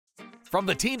From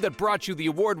the team that brought you the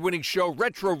award-winning show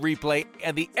Retro Replay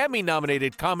and the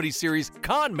Emmy-nominated comedy series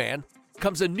Con Man,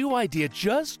 comes a new idea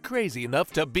just crazy enough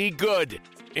to be good.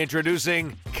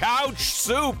 Introducing Couch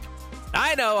Soup.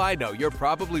 I know, you're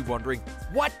probably wondering,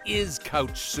 what is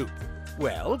Couch Soup?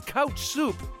 Well, Couch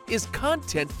Soup is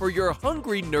content for your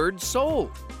hungry nerd soul.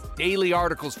 Daily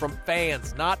articles from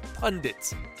fans, not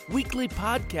pundits. Weekly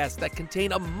podcasts that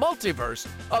contain a multiverse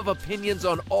of opinions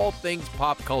on all things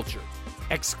pop culture.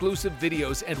 Exclusive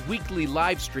videos and weekly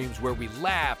live streams where we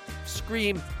laugh,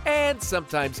 scream, and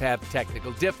sometimes have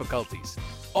technical difficulties.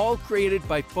 All created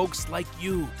by folks like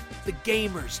you, the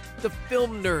gamers, the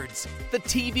film nerds, the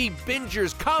TV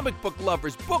bingers, comic book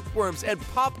lovers, bookworms, and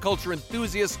pop culture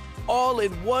enthusiasts, all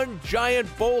in one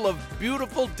giant bowl of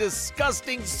beautiful,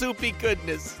 disgusting, soupy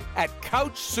goodness at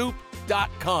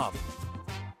couchsoup.com.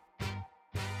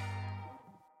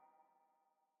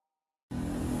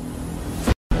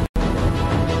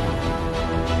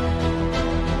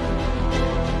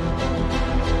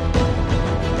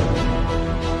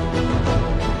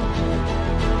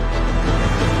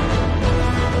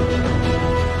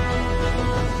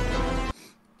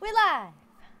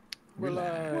 We're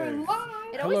live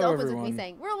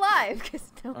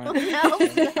because no one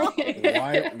else knows.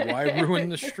 Why ruin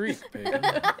the streak, Pagan?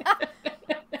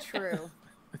 True.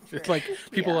 It's like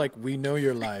people like, we know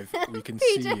you're live. We can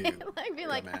see you. I'd be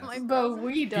like, am I frozen? But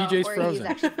we don't. PJ's or frozen.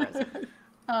 He's actually frozen.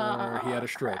 Or he had a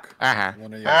stroke.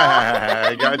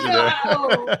 I got you there.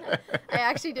 I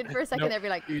actually did for a second. I'd be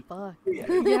like, fuck.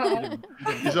 Yeah.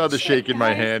 You saw the shake in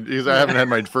my hand because I haven't had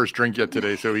my first drink yet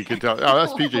today, so he could tell. Oh,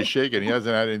 that's PJ shaking. He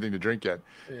hasn't had anything to drink yet.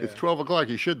 Yeah. It's 12 o'clock.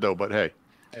 He should though, but hey.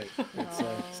 Hey,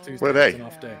 it's Tuesday. But It's hey. an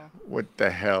off day. What the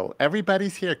hell?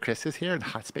 Everybody's here. Chris is here, and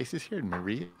Hot Space is here, and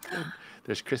Marie.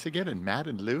 There's Chris again, and Matt,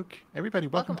 and Luke. Everybody,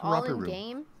 welcome to all Romper in Room.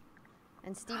 game.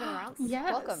 And Steven Rounce.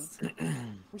 Yes.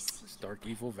 Welcome. We see. Stark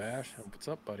Evil Vash. What's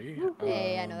up, buddy?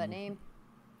 Hey, I know that name.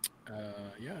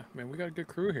 Yeah, man, we got a good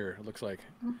crew here, it looks like.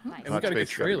 Nice. And we Hot got a good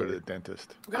Space gotta go trailer. to the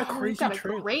dentist. We got a We've crazy got a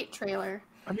trailer. great trailer.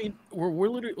 I mean, we're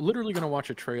literally going to watch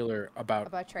a trailer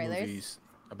about trailers? movies,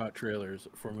 about trailers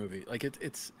for a movie. Like,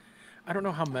 it's I don't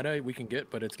know how meta we can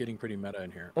get, but it's getting pretty meta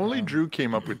in here. Only Drew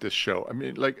came up with this show. I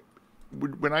mean, like,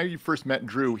 when I first met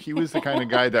Drew, he was the kind of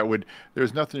guy that would,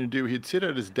 there's nothing to do. He'd sit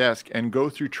at his desk and go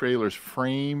through trailers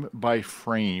frame by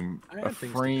frame, I a had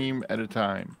things to frame at a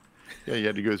time. Yeah, you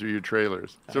had to go through your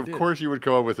trailers. I So, of did. course, you would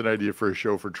come up with an idea for a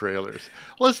show for trailers.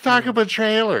 Let's talk about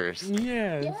trailers.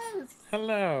 Yes. Yes.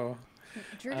 Hello.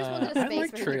 Drew just wanted a I space like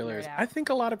for him to trailers. nerd out. I think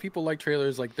a lot of people like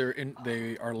trailers. Like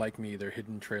they are like me. They're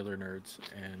hidden trailer nerds.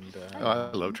 And Oh,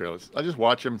 I love trailers. I just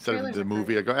watch them instead of Trailers the are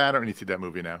movie. I go, I don't need to see that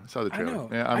movie now. I saw the I trailer. know.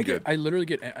 Yeah, I'm good. I literally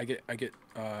get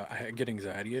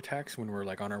anxiety attacks when we're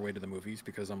like on our way to the movies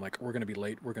because I'm like, we're gonna be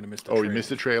late. We're gonna miss the. Oh, you missed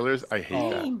the trailers? I hate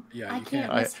that. Same. Yeah, I you can't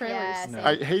can't. miss trailers. Yeah, No. same.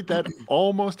 I hate that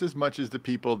almost as much as the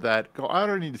people that go, I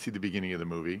don't need to see the beginning of the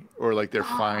movie, or like they're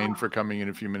fined for coming in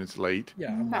a few minutes late. Yeah,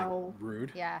 I'm like, No.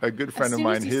 rude. Yeah. A good friend of soon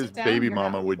as mine, you his sit down, baby you're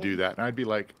mama out. would do that, and I'd be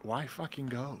like, why fucking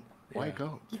go? Why Yeah.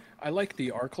 go? I like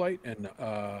the ArcLight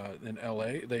in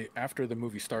LA. They after the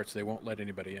movie starts, they won't let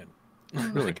anybody in.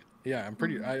 Really? Like, yeah, I'm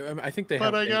pretty. I think they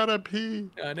But have. I gotta pee.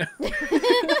 I know.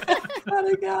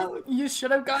 Gotta go. You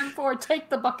should have gone for take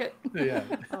the bucket. Yeah.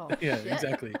 Oh, Yeah. shit.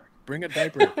 Exactly. Bring a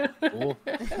diaper. Cool.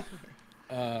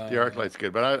 The arc light's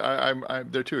good,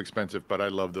 but they're too expensive. But I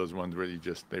love those ones where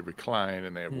they recline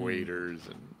and they have waiters,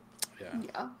 and Yeah.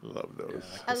 Yeah. love those.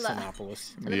 I The love-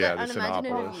 Sinopolis. I love Yeah, that the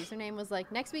unimaginative Sinopolis. username was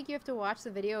like, next week you have to watch the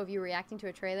video of you reacting to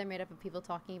a trailer made up of people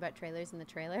talking about trailers in the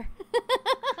trailer.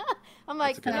 I'm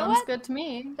like, a good you know Sounds what? good to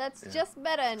me. That's just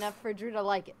meta enough for Drew to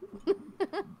like it.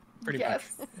 Pretty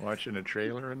Yes. much. Watching a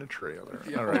trailer and a trailer.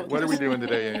 Yeah, All right, well, what are we this- doing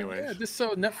today, Yeah, anyways?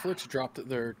 so Netflix dropped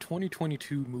their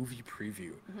 2022 movie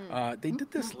preview. They did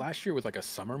this last year with like a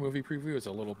summer movie preview. It's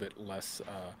a little bit less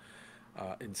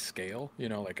in scale, you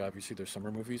know, like obviously there's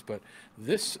summer movies, but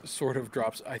this sort of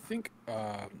drops. I think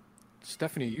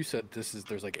Stephanie, you said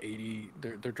there's like 80.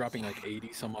 They're dropping like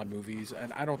 80 some odd movies,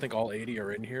 and I don't think all 80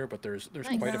 are in here, but there's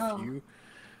Nice. quite a No. few.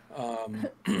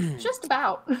 Just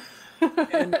about.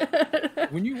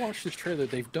 When you watch this trailer,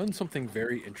 they've done something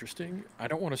very interesting. I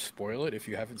don't want to spoil it if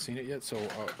you haven't seen it yet, so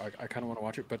I kind of want to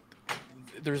watch it. But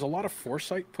there's a lot of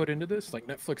foresight put into this. Like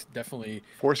Netflix definitely.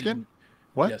 Foreskin?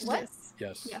 What? Yes. What?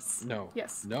 Yes. Yes. No.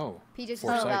 Yes. No. PJ just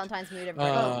Foresight. in Valentine's mood.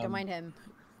 Everybody. Don't Um, mind him.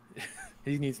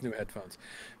 He needs new headphones.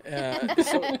 So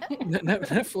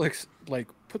Netflix like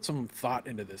put some thought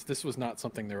into this. This was not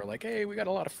something they were like, "Hey, we got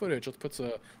a lot of footage. Let's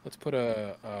put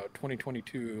a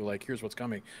 2022 like here's what's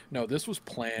coming." No, this was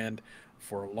planned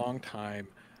for a long time,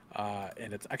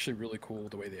 and it's actually really cool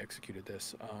the way they executed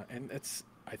this. And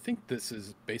I think this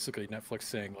is basically Netflix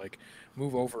saying like,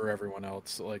 move over everyone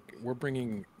else. Like we're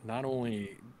bringing not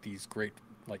only these great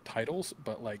like titles,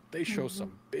 but like they show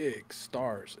some big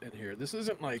stars in here. This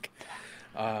isn't like.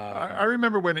 I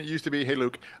remember when it used to be, hey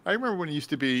Luke, I remember when it used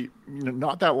to be,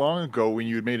 not that long ago when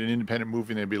you had made an independent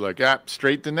movie and they'd be like,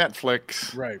 straight to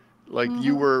Netflix. Right. Like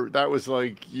that was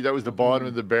the bottom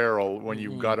of the barrel when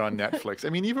you got on Netflix. I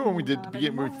mean, even when we did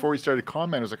before we started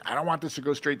Comment, I was like, I don't want this to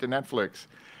go straight to Netflix.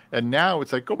 And now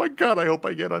it's like, oh my God, I hope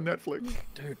I get on Netflix.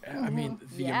 Dude, I mean,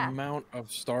 the amount of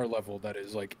star level that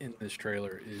is like in this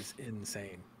trailer is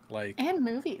insane. Like, and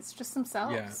movies just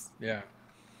themselves. Yeah.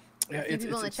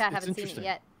 People in the chat haven't seen it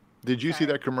yet. Did you see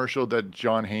that commercial that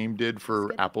John Hamm did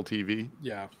for Apple TV?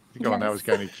 Yeah. That was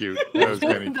kind of cute. That was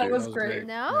kind of cute. That was great.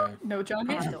 No? Yeah. No, John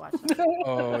I have Hamm. to watch that.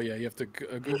 Oh yeah, you have to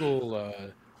Google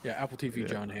Apple TV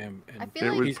John Hamm. And I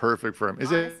feel It like was perfect for him.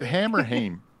 Is it honestly- Ham or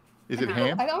Haim? Is it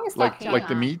Ham? I always Like thought like the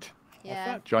ham. meat?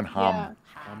 yeah. John Hamm.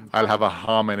 Yeah. I'll have a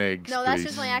ham and eggs. No, that's please.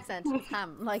 just my accent.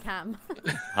 Ham, like ham.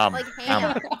 Ham. Like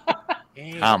ham.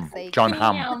 Ham. Sake. John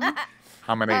Ham.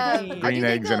 Ham and eggs. I do Green think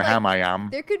eggs that, and like, ham I am.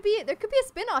 There could be a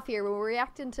spin-off here where we're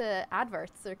reacting to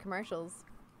adverts or commercials.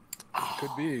 could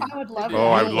be. I would love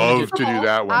Oh, I'd it. love to do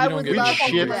that one. I don't would get We'd love to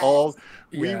do shit that. all.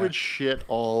 We Yeah. would shit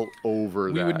all over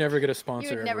that. We would never get a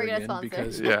sponsor would never ever get a again sponsor.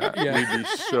 because Yeah, we'd be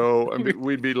so. I mean,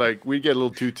 we'd be like, we'd get a little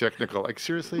too technical. Like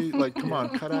seriously, like come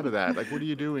on, cut out of that. Like, what are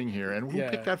you doing here? And who Yeah.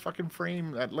 picked that fucking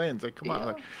frame, that lens? Like, come on.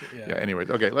 Like, Yeah. yeah. Anyways,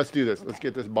 okay, let's do this. Let's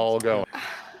get this ball going.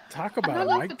 Talk I about don't a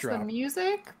know if mic it's the drop,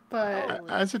 music, but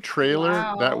As a trailer,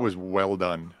 Wow. that was well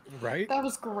done. right? that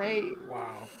was great.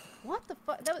 Wow. What the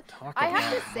fuck? That was, Talk I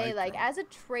have about to say, mic like, drop. as a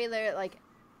trailer, like,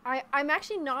 I'm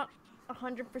actually not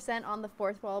 100% on the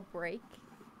fourth wall break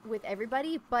with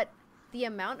everybody, but the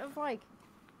amount of, like,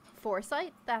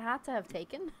 foresight that had to have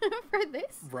taken for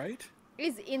this Right?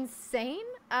 is insane.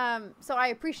 So I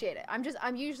appreciate it.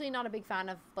 I'm usually not a big fan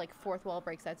of, like, fourth wall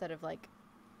breaks outside of, like,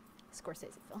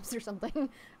 Scorsese films or something.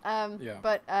 Yeah.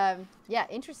 But, yeah,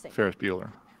 interesting. Ferris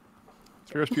Bueller.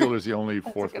 Ferris Bueller is the only a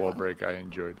fourth good wall one. break I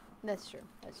enjoyed. That's true.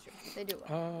 They do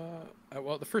well.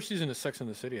 Well, the first season of Sex and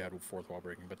the City had fourth wall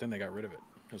breaking, but then they got rid of it.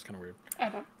 It was kind of weird. I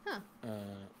don't.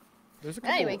 There's a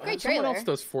couple, Anyway, great someone else trailer.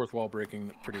 does fourth wall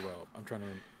breaking pretty well. I'm trying to.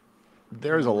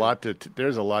 There's a lot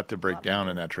to break down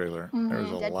in that trailer. There's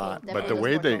a Deadpool lot, but definitely the does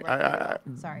way fourth they, wall break very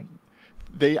well. Sorry.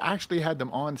 they actually had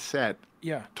them on set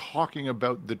Yeah. talking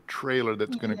about the trailer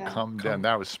that's going to Yeah. come down.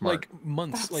 That was smart. Like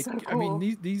months. That's like so I mean,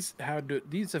 cool.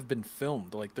 these have been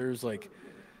filmed. Like there's like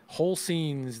whole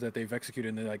scenes that they've executed,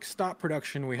 and they're like, stop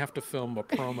production. We have to film a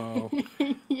promo.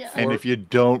 Yeah. And if you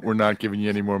don't, we're not giving you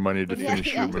any more money to Yeah,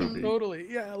 finish yeah. your movie Totally.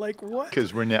 Yeah. Like what?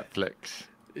 because we're Netflix.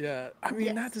 Yeah. I mean,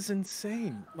 Yes. that is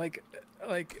insane. Like,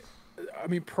 I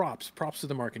mean, props to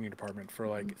the marketing department for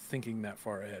like thinking that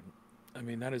far ahead. I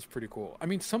mean, that is pretty cool. I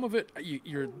mean, some of it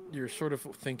you're sort of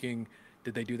thinking,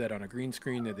 did they do that on a green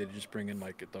screen? Did they just bring in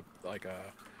like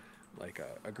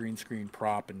a green screen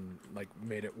prop and like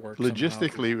made it work? somehow?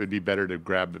 Logistically, it would be better to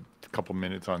grab a couple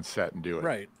minutes on set and do it.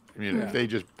 Right. I mean, Yeah. if they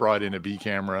just brought in a B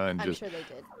camera and I'm just sure they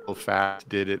did. real fast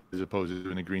did it as opposed to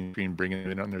doing a green screen, bringing it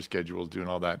in on their schedules, doing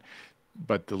all that.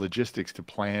 But the logistics to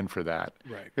plan for that.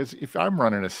 Right. Because if I'm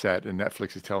running a set and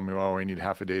Netflix is telling me, oh, I need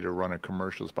half a day to run a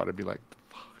commercial spot, I'd be like,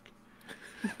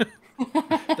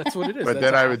 That's what it is. but That's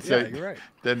then I all- would yeah, say, you're right.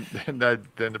 then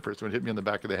the person would hit me on the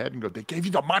back of the head and go, they gave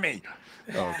you the money.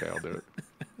 Oh, okay, I'll do it.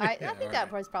 I think that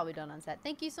part's probably done on set.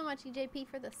 Thank you so much, EJP,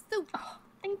 for the soup.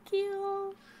 Thank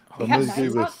you. Somebody Knives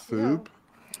gave Out, us too. soup.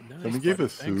 Nice, Somebody gave buddy.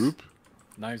 us Thanks. soup.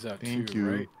 Knives Out Thank too, you.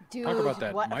 right? Dude, Talk about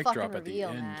that what a mic fucking drop at the reveal,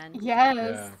 end. man.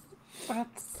 Yes. Yeah.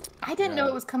 I didn't know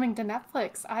Yeah. it was coming to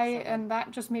Netflix. And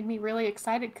that just made me really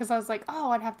excited because I was like,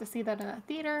 oh, I'd have to see that in a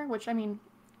theater. Which I mean,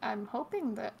 I'm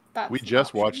hoping that's We an just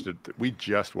option. watched it. We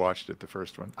just watched it, the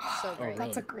first one. So great.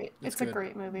 That's a Really? great. That's It's a good.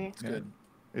 great movie. It's good.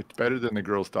 It's better than the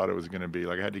girls thought it was going to be.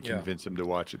 Like I had to Yeah. convince them to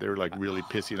watch it. They were like really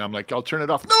pissy, and I'm like, "I'll turn it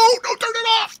off." No, don't turn it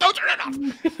off. Don't turn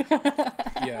it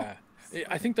off. Yeah.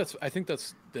 I think that's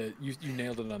you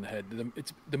nailed it on the head.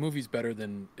 The movie's better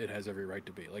than it has every right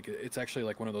to be. Like it's actually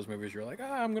like one of those movies you're like,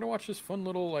 I'm gonna watch this fun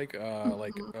little like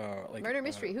Murder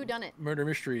mystery. Who done it? murder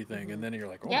mystery thing, and then you're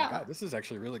like, oh Yeah. my god, this is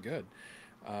actually really good.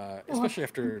 Especially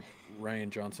after Ryan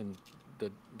Johnson,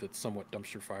 the somewhat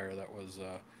dumpster fire that was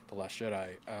The Last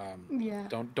Jedi. Yeah.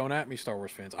 Don't at me, Star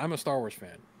Wars fans. I'm a Star Wars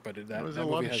fan, but that There's that a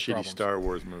lot movie of has shitty problems. Star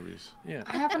Wars movies. Yeah.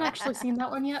 I haven't actually seen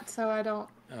that one yet, so I don't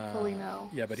fully know.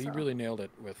 Yeah, but he so. really nailed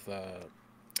it with.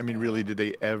 I mean, really, did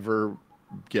they ever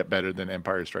get better than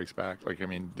Empire Strikes Back? Like, I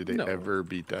mean, did they No, ever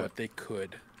beat that? But they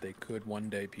could. They could one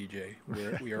day, PJ. We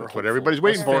are That's hopeful. what everybody's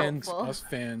waiting us for. Fans, Hopeful. us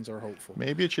fans are hopeful.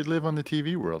 Maybe it should live on the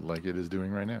TV world like it is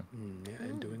doing right now. Yeah,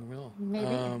 and doing well. Maybe.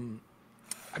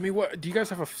 I mean, what do you guys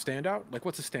have a standout? Like,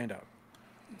 what's a standout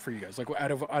for you guys? Like,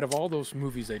 out of all those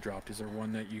movies they dropped, is there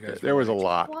one that you guys? There was a really-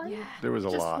 lot. One? There was a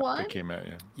Just lot one? that came out.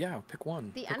 Yeah. Yeah, pick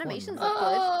one. The Pick one. animations look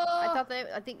good.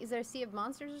 I think, is there Sea of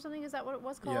Monsters or something? Is that what it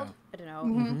was called? Yeah. I don't know.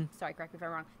 Mm-hmm. Sorry, correct me if I'm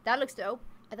wrong. That looks dope.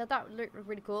 I thought that looked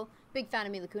really cool. Big fan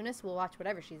of Mila Kunis. We'll watch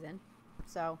whatever she's in.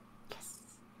 So,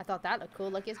 I thought that looked cool.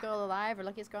 Luckiest Girl Alive or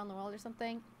Luckiest Girl in the World or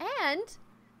something. And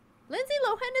Lindsay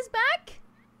Lohan is back.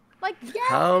 Like,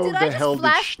 How did the I just hell did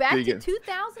flash back they to get-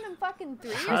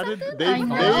 2003 or How something? did I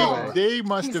know. they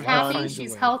must She's have happy. gone.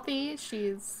 She's away. healthy.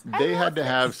 She's. They had love to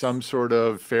have this. some sort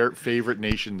of favorite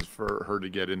nations for her to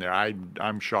get in there.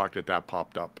 I'm shocked that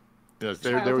popped up. Yes,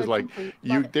 there was Childhood like complete.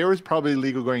 Love it. there was probably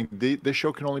legal going. This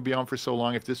show can only be on for so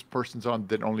long. If this person's on,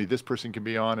 then only this person can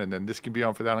be on, and then this can be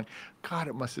on for that long. God,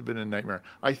 it must have been a nightmare.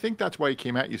 I think that's why it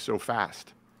came at you so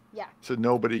fast. Yeah. So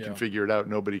nobody can Yeah. figure it out.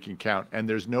 Nobody can count, and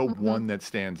there's no Mm-hmm. one that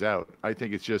stands out. I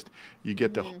think it's just you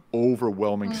get the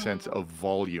overwhelming sense of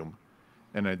volume,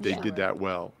 and they Yeah. did that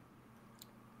well.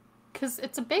 Because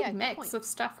it's a big Yeah, good mix point. of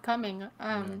stuff coming.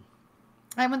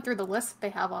 I went through the list they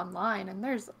have online, and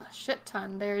there's a shit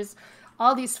ton. There's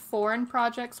all these foreign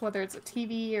projects, whether it's a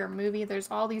TV or a movie. There's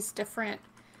all these different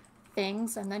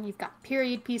things, and then you've got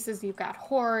period pieces, you've got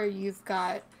horror, you've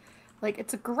got like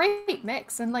it's a great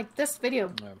mix. And like this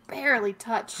video Yeah. barely How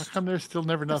touched. come there's still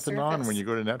never nothing on when surface. you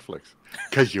go to Netflix?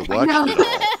 Because you watched know.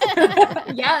 it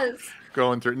all. Yes.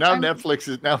 Going through now. I'm-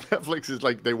 Netflix is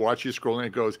like they watch you scrolling.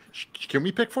 It goes, Can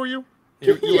we pick for you?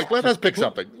 You're like, let us pick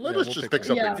something. Let us we'll just pick pick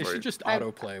something Yeah. It for should you. just I've-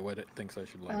 autoplay what it thinks I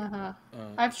should like.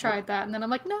 I've tried that, and then I'm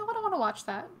like, no, I don't want to watch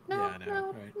that. No, Yeah, I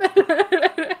know,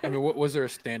 no. I mean, was there a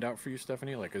standout for you,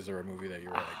 Stephanie? Like, is there a movie that you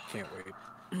were like, can't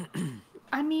wait?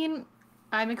 I mean,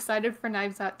 I'm excited for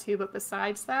Knives Out too, but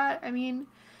besides that, I mean,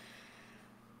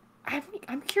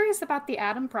 I'm curious about the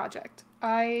Adam Project. Yeah,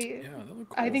 that looked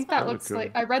cool. I think that That looked looks cool.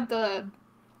 like I read the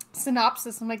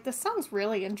synopsis. I'm like, this sounds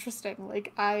really interesting.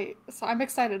 So I'm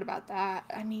excited about that.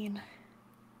 I mean,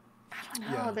 I don't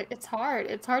know. Yeah. It's hard.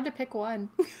 It's hard to pick one.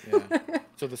 Yeah.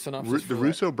 So the synopsis. The for that-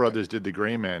 Russo brothers did the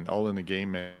Gray Man. All in the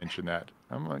Game mentioned that.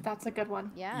 I'm like, That's a good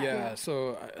one. Yeah. Yeah,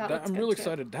 so That looks I'm good, really too.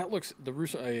 excited. That looks the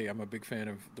Russo. I'm a big fan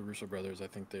of the Russo brothers. I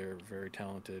think they're very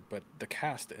talented. But the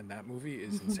cast in that movie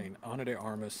is Mm-hmm. insane. Ana de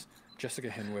Armas, Jessica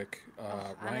Henwick,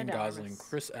 Ryan Ana de Gosling, Armas.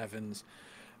 Chris Evans,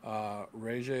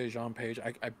 Regé Jean Page.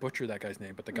 I butchered that guy's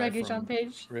name, but the guy Reggie from Jean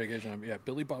Page. Regé Jean, yeah,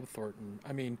 Billy Bob Thornton.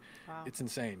 I mean, Wow. it's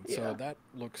insane. Yeah. So that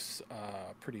looks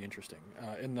pretty interesting.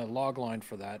 And the log line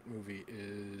for that movie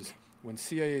is when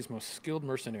CIA's most skilled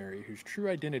mercenary, whose true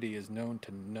identity is known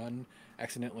to none,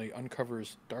 accidentally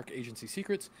uncovers dark agency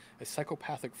secrets, a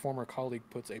psychopathic former colleague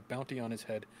puts a bounty on his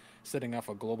head, setting off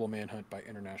a global manhunt by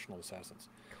international assassins.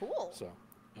 Cool. So,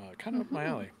 kind of up my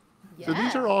alley. Yeah. so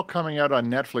these are all coming out on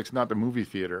Netflix, not the movie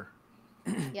theater.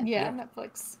 Yeah,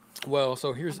 Netflix. Well,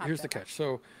 so here's I'll have here's to the catch.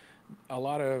 So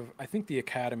I think the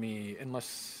Academy,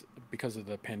 unless because of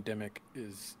the pandemic,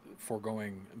 is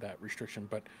foregoing that restriction.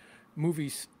 But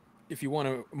movies, if you want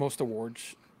to most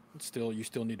awards, you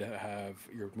still need to have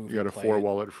your movie. You got a play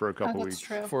 4-wallet for a Oh, couple that's weeks.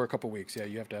 true. for a couple weeks. Yeah,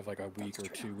 you have to have like a week or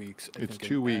 2 weeks. I It's think,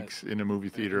 2 at- weeks in a movie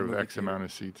theater of movie X theater. amount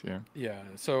of seats. Yeah. Yeah,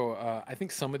 so I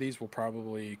think some of these will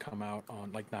probably come out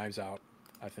on like Knives Out.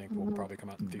 I think will probably come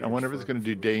out in I theaters. wonder if it's for- going to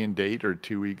do day and date or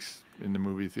 2 weeks in the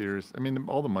movie theaters. I mean,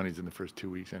 all the money's in the first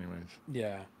 2 weeks, anyways.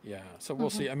 Yeah, yeah. So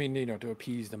we'll see. I mean, to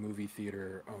appease the movie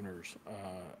theater owners,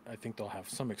 I think they'll have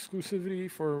some exclusivity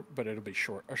but it'll be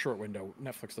a short window.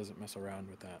 Netflix doesn't mess around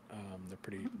with that.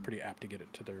 They're pretty apt to get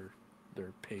it to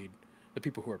their paid, the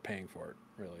people who are paying for it.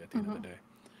 Really, at the end of the day.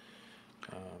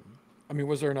 I mean,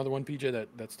 was there another one, PJ,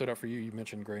 that stood out for you? You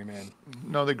mentioned Gray Man.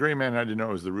 No, the Gray Man I didn't know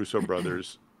it was the Russo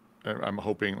brothers. I'm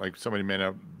hoping like somebody may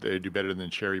know they do better than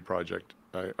Cherry Project.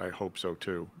 I hope so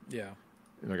too. Yeah,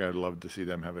 Like I'd love to see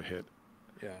them have a hit.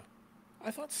 yeah. I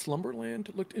thought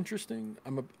Slumberland looked interesting.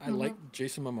 I like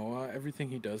Jason Momoa. Everything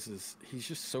he does he's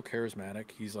just so charismatic.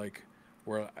 He's like,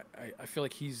 where I feel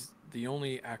like he's the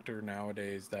only actor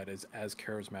nowadays that is as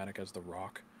charismatic as The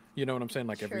Rock. You know what I'm saying?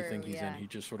 Like everything True, he's yeah. in, he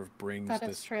just sort of brings That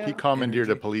this. is true. He commandeered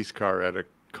a Energy. police car at a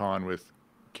con with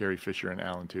Carrie Fisher and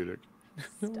Alan Tudyk.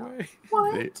 No way.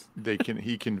 What?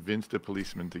 He convinced a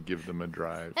policeman to give them a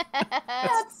drive.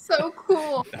 That's so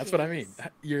cool. That's what I mean.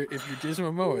 If you're Jason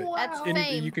Momoa, Wow. That's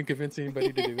fame. you can convince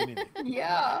anybody to do anything.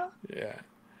 Yeah. Yeah.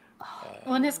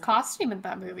 Well, and his costume in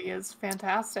that movie is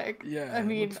fantastic. Yeah, I it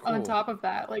mean, looks on cool. top of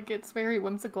that, like it's very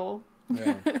whimsical.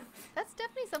 Yeah. That's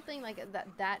definitely something like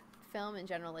that film in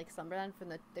general, like Slumberland, from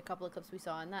the couple of clips we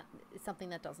saw, and that is something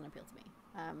that doesn't appeal to me.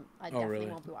 I definitely really?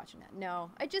 won't be watching that. No,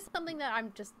 I just something that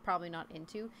I'm just probably not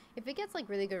into. If it gets like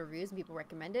really good reviews and people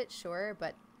recommend it, sure,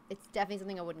 but it's definitely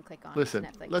something I wouldn't click on. Listen,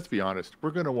 Netflix. let's be honest.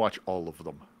 We're gonna watch all of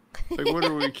them. Like, what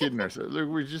are we kidding ourselves? Like,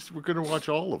 we're gonna watch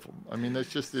all of them. I mean, that's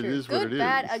just it Sure. is Good, what it is.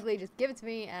 bad, ugly, just give it to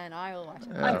me and I will watch it.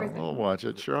 Yeah, Everything. we'll watch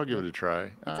it. Sure, I'll give it a try.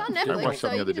 It's on I Netflix, watched so something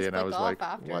the you other can day and I just was click like,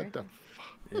 off after. what the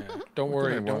Yeah. What Don't did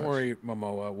worry, I don't watch? worry,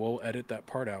 Momoa. We'll edit that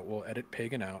part out. We'll edit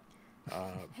Pagan out.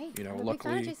 Hey, You know, I'm a big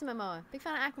fan of luckily, Jason Momoa. Big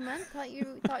fan of Aquaman. Thought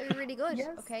you were really good.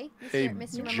 Yes. Okay, a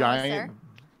Mr. Momoa, giant, sir.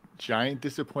 giant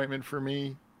disappointment for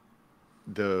me.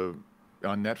 On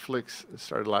Netflix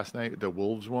started last night. The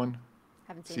Wolves one,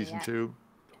 Haven't seen season it yet. 2.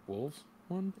 Wolves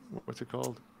one. What's it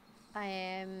called? I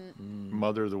am.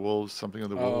 Mother of the Wolves, something of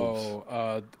the Wolves.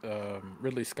 Oh,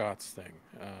 Ridley Scott's thing.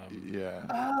 Yeah.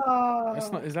 Oh.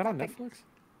 That's not. Is that on epic. Netflix?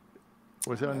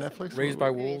 Was it on Netflix? Raised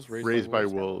by Maybe Wolves. it's- Raised by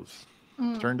Wolves. Wolves.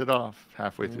 Mm. Turned it off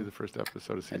halfway through the first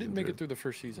episode of season I didn't make 2. it through the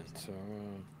first season, so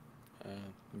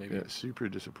maybe. Yeah, super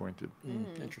disappointed.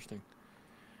 Interesting.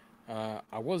 I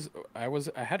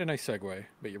had a nice segue,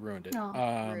 but you ruined it. No.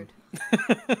 Rude.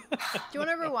 Do you want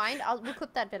to rewind? We'll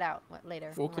clip that bit out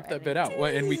later. We'll when clip we're that bit editing. out,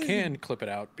 well, and we can clip it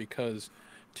out because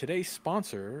today's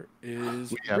sponsor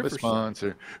is We have a Riverside.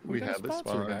 sponsor. We We got have a guys,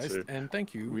 sponsor. and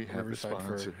thank you, We have a Riverside,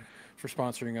 sponsor. for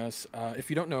sponsoring us. If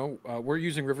you don't know, we're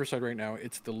using Riverside right now.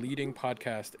 It's the leading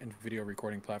podcast and video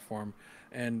recording platform,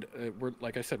 and we're,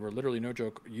 like I said, we're literally, no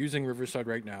joke, using Riverside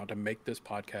right now to make this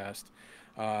podcast.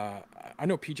 I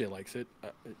know PJ likes it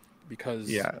because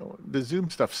Yeah, the Zoom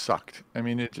stuff sucked. I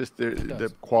mean, it just the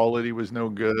does. quality was no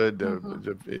good.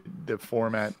 The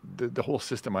format, the whole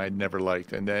system I had never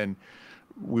liked. And then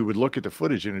we would look at the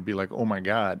footage and it'd be like, oh my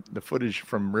God, the footage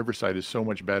from Riverside is so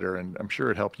much better. And I'm sure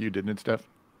it helped you, didn't it, Steph?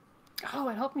 Oh,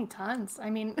 it helped me tons. I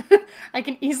mean, I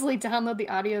can easily download the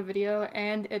audio video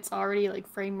and it's already like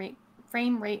frame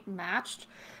rate matched.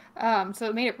 So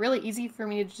it made it really easy for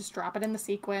me to just drop it in the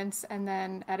sequence and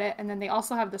then edit. And then they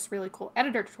also have this really cool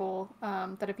editor tool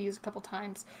that I've used a couple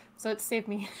times. So it saved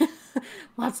me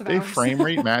lots of They hours. frame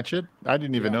rate match it. I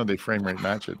didn't even know they frame rate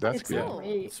match it. That's It's good. cool.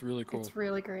 great. it's really cool. It's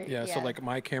really great. Yeah, so Yeah. like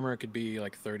my camera could be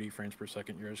like 30 frames per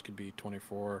second, yours could be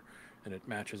 24, and it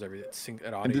matches everything. It sync at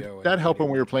And audio. did that help when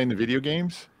video. we were playing the video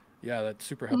games? Yeah, that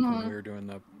super helped when we were doing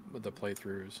the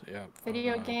playthroughs. Yeah,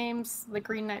 Video games, the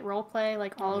Green Knight roleplay,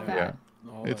 like all of Yeah. that.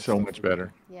 all It's that so stuff much was really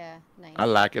better. Yeah, nice. I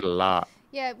like it a lot.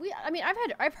 Yeah,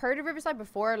 I've heard of Riverside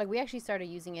before. Like, we actually started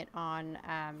using it on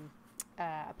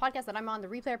a podcast that I'm on, the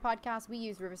Replayer podcast. We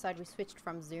use Riverside. We switched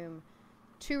from Zoom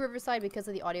to Riverside because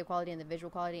of the audio quality and the visual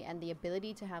quality and the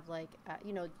ability to have like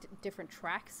different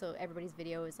tracks, so everybody's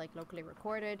video is like locally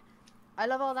recorded. I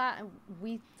love all that, and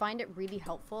we find it really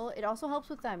helpful. It also helps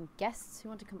with guests who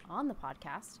want to come on the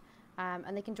podcast.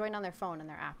 And they can join on their phone and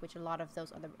their app, which a lot of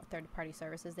those other third-party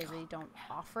services, they really don't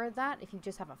offer that if you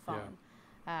just have a phone.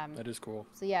 That is cool.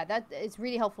 So yeah, that it's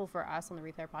really helpful for us on the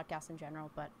Replayer podcast in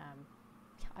general. But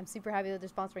I'm super happy that they're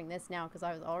sponsoring this now because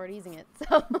I was already using it.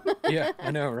 So Yeah, I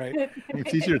know, right?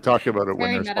 It's easier to talk about it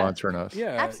when Very they're meta. sponsoring us. Yeah,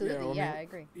 absolutely, yeah. I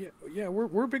agree. Yeah,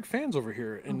 we're big fans over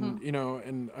here, and you know,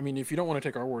 and I mean, if you don't want to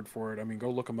take our word for it, I mean,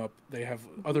 go look them up. They have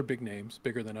other big names,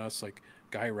 bigger than us, like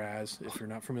Guy Raz, if you're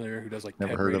not familiar, who does like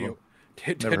Never TED heard of Radio, him.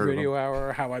 TED Never heard of Radio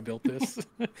Hour, How I Built This.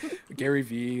 Gary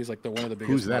Vee is like one of the biggest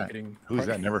Who's that? marketing. Who's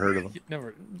that? Never heard of him.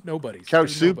 Never, nobody's. Couch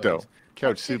There's Soup, though. nobody's.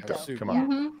 Couch Soup, Soup, though. Soup, Come yeah.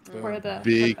 on. We're the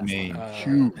Big best. name.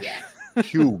 Huge.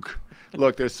 Huge.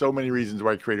 Look, there's so many reasons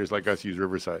why creators like us use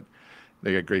Riverside.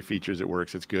 They got great features. It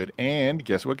works. It's good. And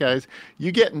guess what, guys?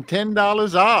 You're getting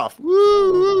 $10 off. Woo!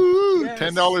 Woo, woo. Yes.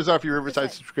 $10 off your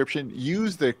Riverside subscription.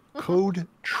 Use the code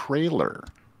TRAILER.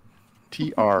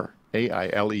 TRAILER.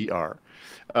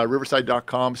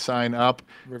 Riverside.com. Sign up.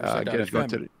 Get us going Riverside.fm.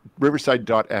 to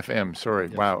Riverside.fm. Sorry.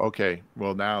 Wow. Okay.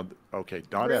 Well, now, okay.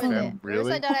 .fm.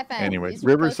 Really? Riverside.fm. Anyway, Use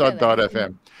your code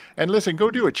Riverside.fm. And listen,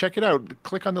 go do it. Check it out.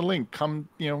 Click on the link. Come,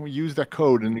 use that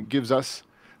code, and it gives us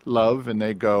love. And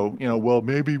they go, well,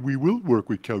 maybe we will work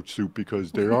with Couch Soup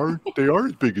because they are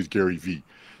as big as Gary Vee.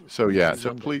 So yeah.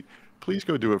 So please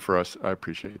go do it for us. I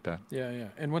appreciate that. Yeah.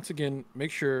 And once again,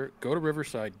 make sure, go to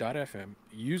riverside.fm,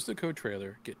 use the code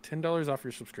trailer, get $10 off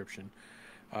your subscription.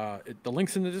 The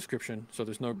link's in the description, so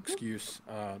there's no excuse.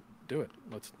 Do it.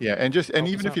 Yeah, and help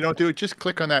even us if you out. don't do it, just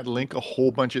click on that link a whole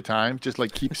bunch of times. Just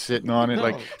like keep sitting on it,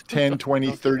 like No. 10,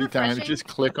 20, 30 times. Refreshing. Just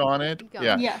click on it. Keep going.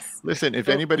 Yeah. Yes. Listen, if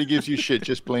anybody gives you shit,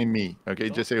 just blame me. Okay,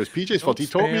 just say it was PJ's fault. He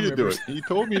told me spam to do it. Riverside. He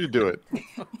told me to do it.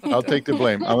 I'll take the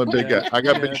blame. I'm a big guy. I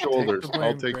got big take shoulders. the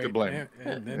I'll blame. take the Great. blame.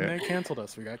 And then Yeah. they canceled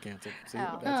us. We got canceled. See,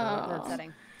 Oh, that's how it Oh. works.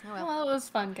 upsetting. Oh, well. Well, it was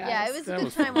fun, guys. Yeah, it was a That good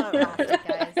was time while it lasted,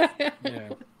 guys. Yeah.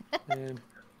 And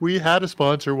We had a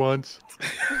sponsor once.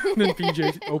 then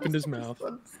PJ opened his mouth.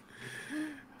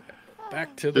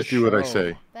 Back to the Just show. do what I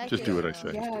say. Back Just to do what the I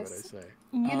show. say. Just do what I Yes. say.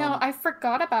 You know, I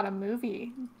forgot about a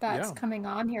movie that's Yeah. coming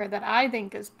on here that I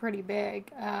think is pretty big.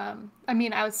 I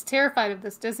mean, I was terrified of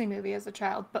this Disney movie as a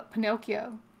child, but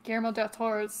Pinocchio, Guillermo del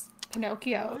Toro's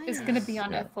Pinocchio, is going to be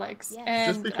on Yeah. Netflix. Yes.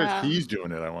 And, Just because he's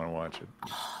doing it, I want to watch it.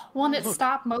 when it's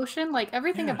stop motion, like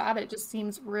everything Yeah. about it just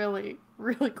seems really,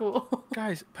 really cool.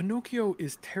 Guys, Pinocchio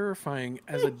is terrifying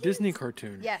as a Disney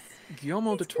cartoon. Yes.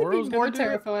 Guillermo del It's gonna be Toro's more gonna do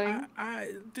it? terrifying.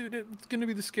 Dude, it's gonna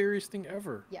be the scariest thing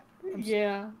ever. Yeah.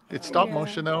 Yeah. It's stop Yeah.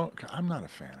 motion though. I'm not a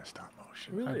fan of stop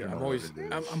motion. I Really, don't know I'm what always it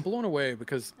is. I'm blown away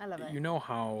because I love it. you know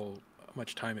how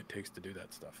much time it takes to do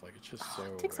that stuff. Like it's just so.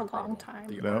 it takes a long incredible, time.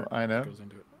 the No, art I know. that goes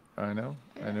into it. I know.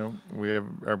 We have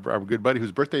our good buddy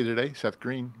whose birthday today, Seth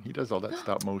Green. He does all that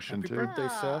stop motion Happy too. birthday,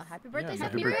 Ah, Seth. happy birthday, Yeah,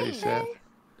 Seth Happy birthday, Green. Seth.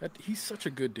 He's such a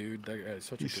good dude. That guy is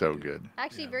such He's a good so dude. good.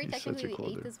 Actually, Yeah, very he's such a technically cool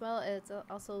the 8th dude. as well. It's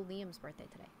also Liam's birthday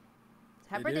today.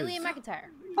 Happy It birthday, is. Liam McIntyre.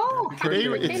 Oh, Happy Today,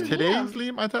 birthday, it's Liam. today's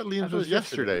Liam. I thought thought Liam's it was was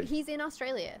yesterday. yesterday. He's in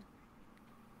Australia.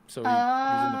 So he's in the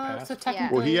past. so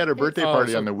technically, Well, he had a birthday Oh,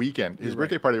 party so on the weekend. His you're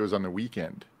birthday right. party was on the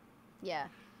weekend. Yeah.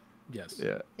 Yes.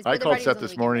 Yeah. His I birthday called party was Seth on the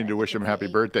this weekend, morning but to I wish think him it's happy the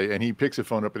 8th. birthday, and he picks the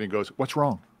phone up and he goes, "What's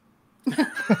wrong?"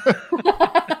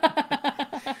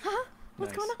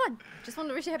 What's Nice. going on? Just wanted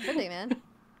to wish you happy birthday, man.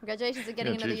 Congratulations on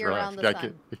getting Yeah, another geez, year relax. around the I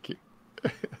sun. can't-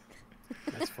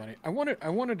 That's funny. I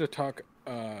wanted to talk.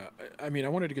 I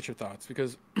wanted to get your thoughts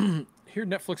because here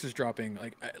Netflix is dropping.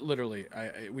 Like literally,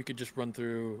 we could just run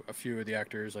through a few of the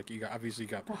actors. Like you got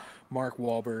Mark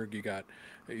Wahlberg, you got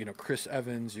Chris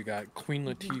Evans, you got Queen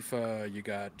Latifah, you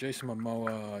got Jason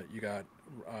Momoa, you got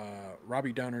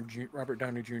Robert Downey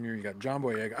Jr., you got John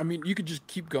Boyega. I mean, you could just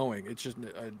keep going. It's just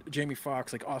Jamie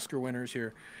Foxx, like Oscar winners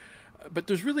here, but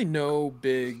there's really no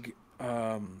big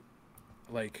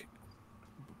like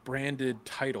branded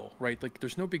title, right? Like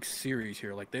there's no big series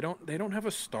here. Like they don't have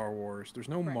a Star Wars. There's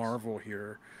no Right. Marvel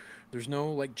here. There's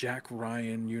no like Jack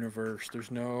Ryan universe.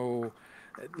 There's no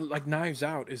like Knives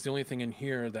Out is the only thing in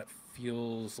here that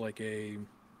feels like a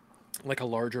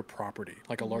larger property,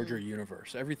 like a larger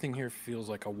universe. Everything here feels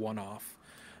like a one-off.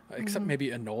 Except maybe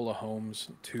Enola Holmes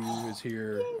 2 is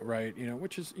here, right?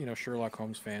 Which is, Sherlock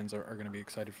Holmes fans are going to be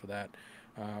excited for that,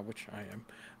 which I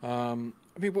am.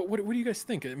 I mean, what do you guys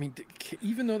think? I mean,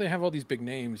 even though they have all these big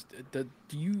names, they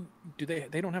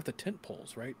don't have the tent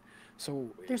poles, right? So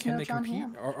There's can no they John compete?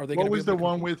 Hamm. Are they? What gonna was be the able to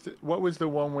one compete? with? What was the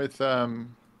one with?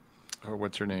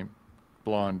 What's her name?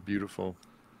 Blonde, beautiful.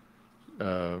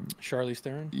 Charlize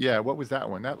Theron? Yeah, what was that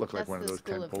one? That looked like That's one of the those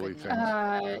School of tent-pole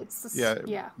Good things. it's the,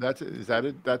 Yeah, yeah. Is that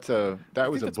it?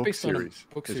 That was a that's book based on a series.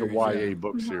 book It's series, a YA yeah.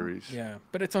 book series. Yeah,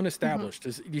 but it's unestablished.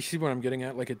 You see what I'm getting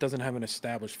at? Like, it doesn't have an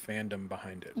established fandom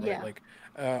behind it, right? Yeah. Like,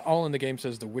 All in the Game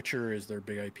says The Witcher is their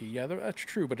big IP. Yeah, that's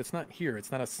true, but it's not here.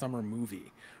 It's not a summer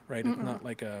movie, right? It's not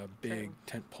like a big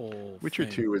tentpole. Witcher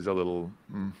thing. 2 is a little.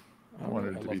 I I wanted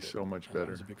it to be loved so much I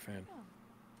better. was a big fan.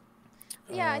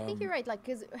 Yeah, I think you're right. Like,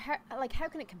 because how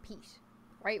can it compete,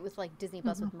 right? With like Disney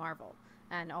Plus with Marvel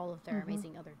and all of their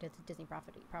amazing other Disney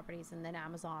properties, and then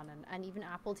Amazon and even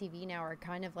Apple TV now are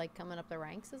kind of like coming up the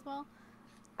ranks as well.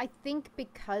 I think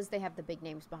because they have the big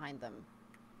names behind them,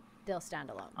 they'll stand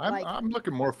alone. I'm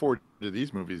looking more forward to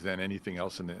these movies than anything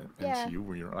else in the Yeah.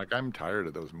 MCU. Like, I'm tired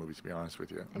of those movies, to be honest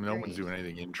with you. I mean, no one's Agreed. doing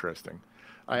anything interesting.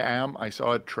 I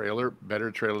saw a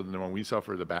better trailer than the one we saw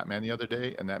for the Batman the other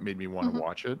day, and that made me want to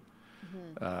watch it.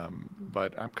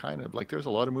 But I'm kind of like, there's a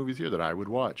lot of movies here that I would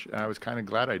watch, and I was kind of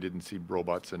glad I didn't see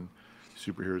robots and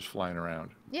superheroes flying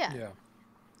around. yeah. Yeah.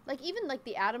 Like even like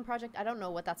the Atom Project, I don't know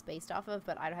what that's based off of,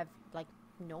 but I have like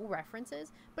no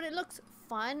references. But it looks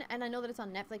fun, and I know that it's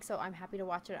on Netflix, so I'm happy to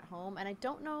watch it at home. And I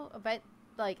don't know about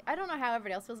I don't know how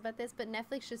everybody else feels about this, but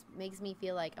Netflix just makes me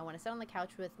feel like I want to sit on the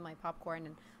couch with my popcorn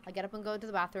and I get up and go to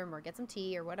the bathroom or get some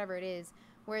tea or whatever it is.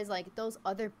 Whereas like those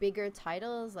other bigger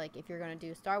titles, like if you're gonna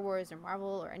do Star Wars or Marvel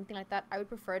or anything like that, I would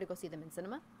prefer to go see them in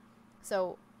cinema.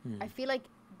 So I feel like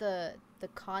the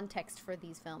context for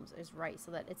these films is right, so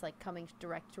that it's like coming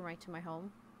right to my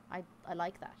home. I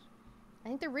like that. I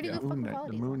think they're really good fucking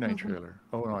quality. The Moon Knight trailer.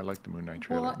 Oh no, I like the Moon Knight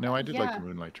trailer. Well, No, I did like yeah. the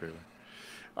Moonlight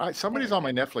trailer. Somebody's on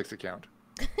my Netflix account.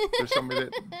 There's somebody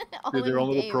that All did their in own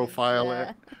little games, profile,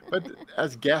 yeah. but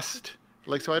as guest,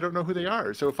 like, so I don't know who they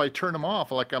are. So if I turn them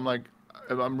off,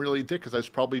 I'm really a dick because I was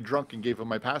probably drunk and gave them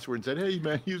my password and said, "Hey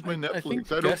man, use my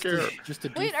Netflix. I don't guest is care." Just a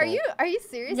Wait, default. are you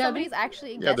serious? Yeah, Somebody's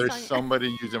actually a Yeah, guest there's on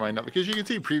somebody using my Netflix because you can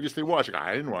see previously watching.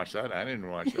 I didn't watch that. I didn't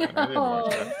watch that. I didn't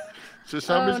watch that. So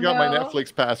somebody's got my no.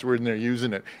 Netflix password and they're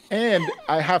using it, and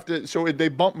I have to. So they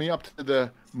bump me up to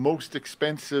the most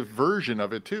expensive version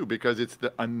of it too, because it's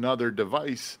another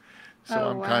device. So Oh,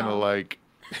 I'm kind of wow. like,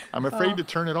 I'm afraid Oh. to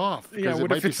turn it off Yeah, because it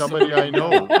what if might be it's somebody I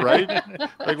know, right?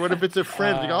 Like, what if it's a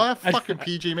friend? Like, oh, that I- fucking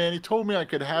PJ, man, he told me I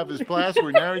could have his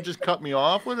password. Now he just cut me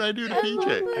off. What did I do to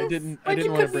PJ? I didn't Why'd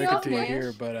you want to cut me break it off, to you man?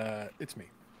 here, but it's me.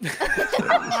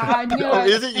 I knew Oh, it.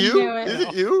 is it I you? knew it. Is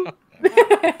it you?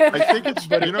 I think it's,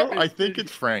 I think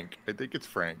it's Frank. I think it's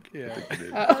Frank. I Yeah. think it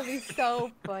is. That would be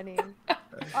so funny. Oh,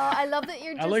 I love that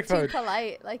you're I just like too how-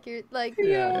 polite. Like you're like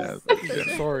Yeah.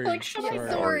 Yeah. Sorry. Like, shut up. Yeah,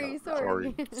 sorry.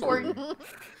 sorry. Sorry.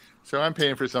 So I'm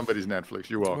paying for somebody's Netflix.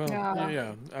 You're welcome. Well,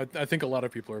 Yeah. yeah. I think a lot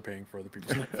of people are paying for other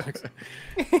people's Netflix.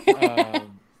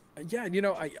 Yeah,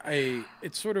 I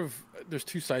it's sort of, there's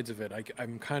two sides of it.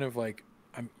 I'm kind of like,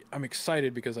 I'm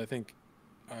excited because I think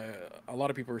a lot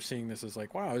of people are seeing this as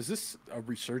like, wow, is this a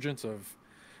resurgence of,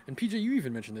 and PJ, you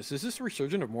even mentioned this, is this a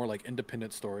resurgence of more like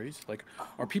independent stories? Like,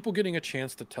 are people getting a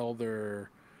chance to tell their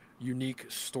unique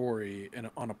story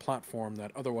on a platform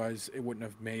that otherwise it wouldn't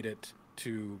have made it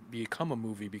to become a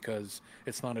movie because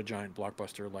it's not a giant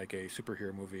blockbuster like a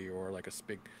superhero movie or like a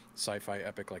big sci-fi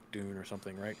epic like Dune or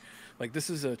something, right? Like, this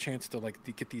is a chance to like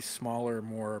get these smaller,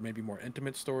 maybe more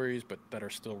intimate stories, but that are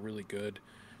still really good.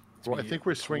 to Well, I be think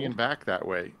we're swinging told. back that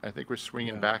way. I think we're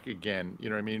swinging Yeah. back again. You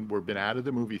know what I mean? We've been out of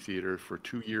the movie theater for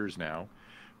 2 years now.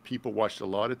 People watched a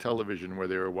lot of television where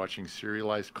they were watching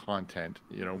serialized content.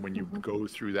 You know, when you go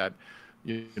through that,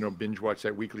 binge watch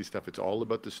that weekly stuff, it's all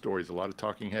about the stories, a lot of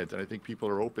talking heads. And I think people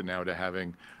are open now to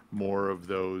having more of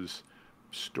those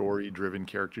story-driven,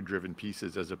 character-driven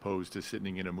pieces as opposed to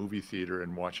sitting in a movie theater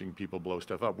and watching people blow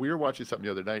stuff up. We were watching something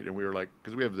the other night and we were like,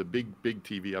 because we have the big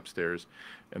TV upstairs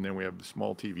and then we have the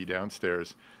small TV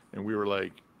downstairs, and we were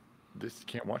like, this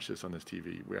can't watch this on this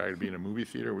TV. We got to be in a movie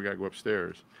theater. We got to go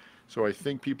upstairs. So I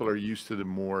think people are used to the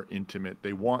more intimate.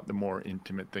 They want the more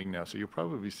intimate thing now. So you'll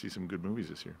probably see some good movies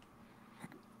this year.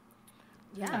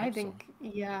 Yeah. I think,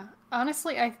 yeah.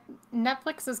 Honestly,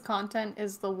 Netflix's content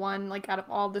is the one, like, out of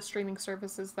all the streaming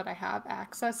services that I have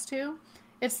access to,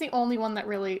 it's the only one that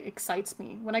really excites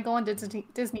me. When I go on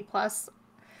Disney Plus,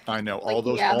 I know Like, all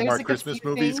those yeah, there's, Hallmark like, a Christmas few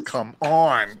movies. things. Come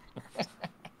on.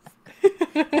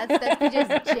 That's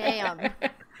PJ's jam.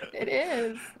 it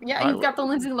is. Yeah, I you've got the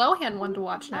Lindsay Lohan one to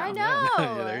watch now. I know.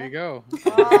 Yeah, there you go.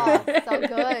 Oh, so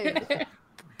good.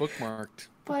 Bookmarked.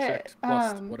 But, checked,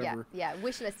 plus, yeah, whatever. Yeah,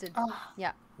 wish listed. Oh,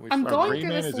 Yeah, Which I'm are going great.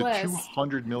 through Rayman this is a list.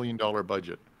 $200 million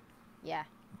budget. yeah.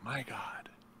 My God.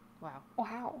 Wow.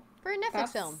 wow. For a Netflix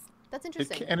That's- film. That's It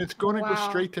interesting. and it's going to go Wow.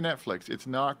 straight to Netflix. It's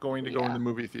not going to go in Yeah. the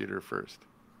movie theater first.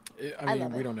 I I mean,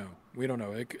 love we it. don't know. We don't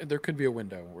know. There could be a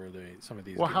window where some of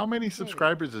these. Well, get- how many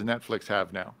subscribers does Netflix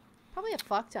have now? Probably a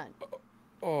fuck ton.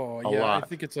 Oh, A yeah. I lot.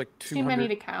 think it's like Too many 200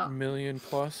 to count. million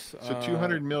plus. So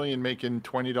 200 million making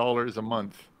 $20 a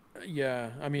month. Yeah,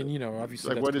 I mean, obviously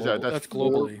Like that's what is global. that? That's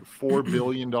Four- globally. $4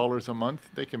 billion a month.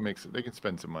 They can they can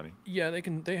spend some money. Yeah, they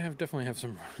can. Definitely have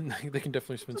some. They can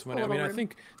definitely spend some money. I little mean, I room.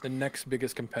 think the next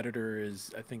biggest competitor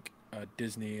is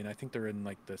Disney, and I think they're in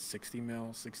like the 60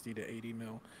 to 80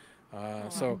 mil.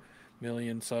 So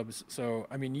million subs. So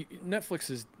I mean,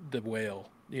 Netflix is the whale,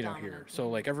 here. Dominant, So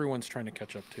like everyone's trying to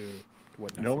catch up to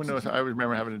what. No one Netflix knows. is. I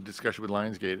remember having a discussion with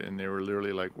Lionsgate, and they were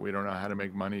literally like, "We don't know how to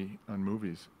make money on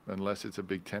movies unless it's a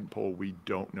big tent pole. We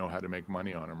don't know how to make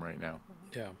money on them right now."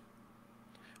 Yeah.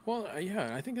 Well,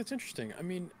 yeah, I think that's interesting.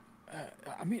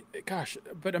 Gosh,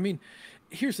 but I mean,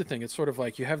 here's the thing. It's sort of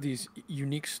like you have these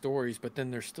unique stories, but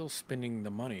then they're still spending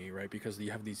the money, right? Because you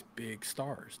have these big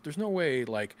stars. There's no way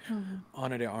like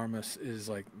Ana de Armas is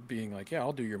like being like, yeah,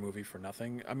 I'll do your movie for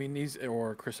nothing. I mean,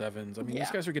 or Chris Evans. I mean, these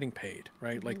Yeah. guys are getting paid,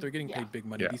 right? Like they're getting Yeah. paid big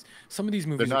money. Yeah. Some of these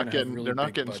They're movies are not gonna have getting. really They're not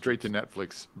big getting straight to budgets.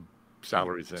 Netflix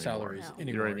salaries anymore. salaries No. You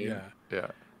know anymore. what I mean?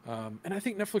 Yeah. Yeah. And I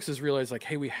think Netflix has realized, like,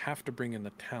 hey, we have to bring in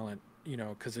the talent,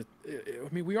 because I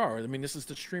mean, we are. I mean, this is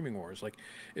the streaming wars. Like,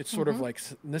 it's sort of like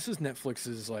this is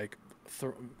Netflix's like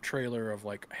trailer of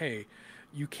like, hey,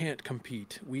 you can't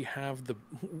compete. We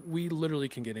literally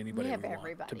can get anybody have we want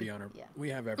to everybody. be on our. Yeah. We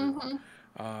have everyone,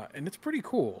 and it's pretty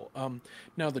cool.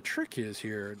 Now the trick is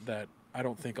here that I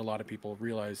don't think a lot of people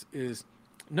realize is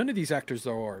none of these actors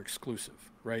though are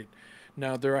exclusive, right?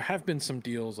 Now there have been some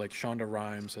deals like Shonda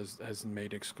Rhimes has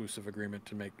made exclusive agreement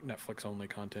to make Netflix only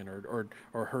content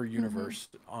or her universe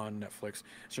on Netflix.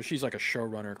 So she's like a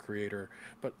showrunner creator.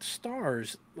 But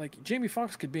stars like Jamie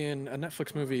Foxx could be in a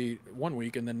Netflix movie one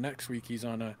week and then next week he's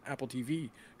on a Apple TV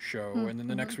show and then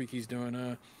the next week he's doing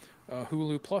a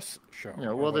Hulu Plus show. Yeah.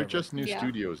 or Well, they're whatever. just new Yeah.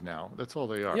 studios now. That's all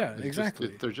they are. Yeah, It's just- exactly.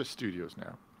 they're just studios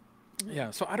now.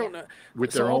 Yeah, so I don't know.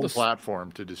 with so their all own the s-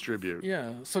 platform to distribute.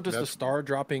 Yeah, so does the That's- star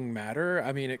dropping matter?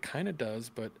 I mean, it kind of does,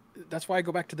 but that's why I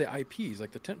go back to the IPs,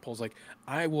 like the tentpoles. Like,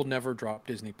 I will never drop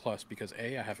Disney Plus because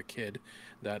A, I have a kid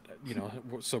that,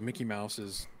 so Mickey Mouse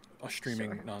is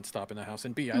streaming nonstop in the house,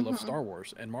 and B, I love Star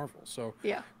Wars and Marvel. So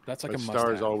Yeah. that's like But a must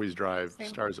stars have. always drive. Same.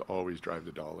 Stars always drive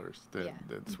the dollars. Yeah.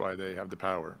 That's why they have the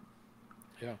power.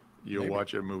 Yeah. You'll Maybe.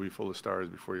 watch a movie full of stars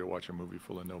before you'll watch a movie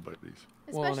full of nobodies.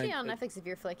 Well, and Especially I- on Netflix, if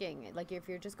you're flicking, like if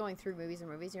you're just going through movies and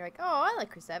movies, you're like, oh, I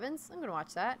like Chris Evans, I'm gonna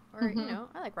watch that, or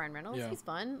I like Ryan Reynolds, Yeah. he's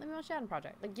fun. Let me watch Adam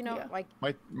Project. Like Yeah. like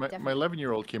My Definitely.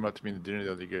 11-year-old came up to me in the dinner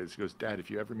the other day. He goes, "Dad,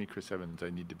 if you ever meet Chris Evans, I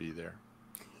need to be there."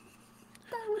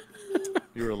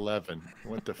 You're 11.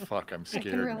 What the fuck? I'm I scared.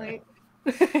 can now. relate.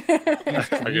 I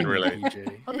can relate.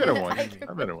 DJ. I met him once.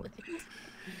 I met him once.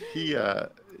 He, yeah,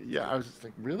 I was just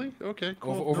like, really? Okay,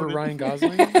 cool. Over noted." Ryan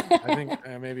Gosling? I think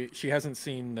maybe she hasn't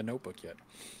seen The Notebook yet.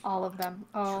 All of them.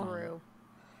 Oh, true.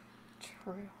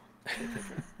 true.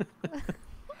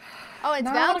 Oh, it's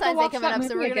Now I wanna go Valentine's Day watch coming that up,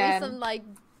 so we're movie gonna again. do some like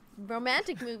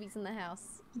romantic movies in the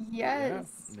house.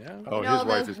 Yes. Yeah. Oh, You know, his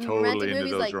wife those is romantic totally into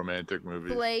movies those like romantic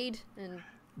movies. Blade and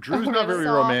Drew's not very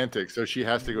Saw. romantic, so she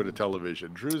has to go to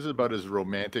television. Drew's about as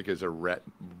romantic as a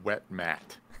wet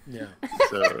mat. Yeah.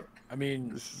 So, I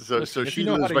mean, so listen, if she you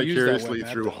know how lives to use that wet vicariously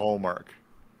mat, through though. Hallmark.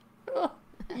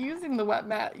 Using the wet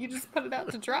mat, you just put it out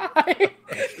to dry.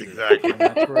 Exactly.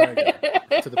 That's where I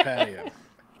go. To the patio.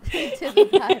 to the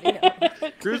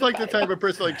patio. Drew's like the type of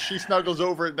person, like, she snuggles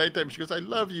over at nighttime. She goes, "I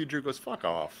love you." Drew goes, "Fuck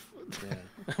off." Yeah.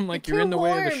 I'm like, Too you're in the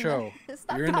way of the warm. show.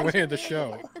 Stop You're in the way touching of the me.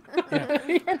 show.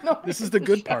 Yeah. This is the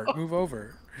good part. Move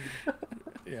over.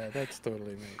 Yeah, that's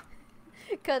totally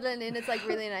me. Cuddling in, it's like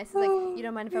really nice. It's like, you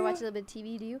don't mind if I watch a little bit of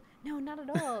TV, do you? No, not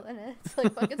at all. And it's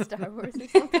like fucking Star Wars or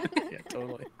something. Yeah,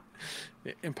 totally.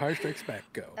 Yeah, Empire Strikes Back,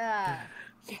 go.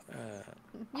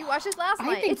 You watched this last I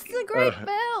night. think- It's a great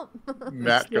film.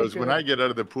 Matt so goes, "When good. I get out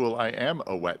of the pool, I am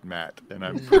a wet mat," and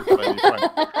I'm plenty fun.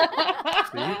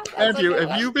 Matthew, okay.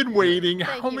 have you been waiting?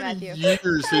 Thank How you, many Matthew.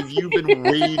 years have you been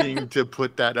waiting to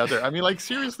put that out there? I mean, like,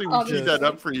 seriously, we teed that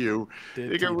up for you.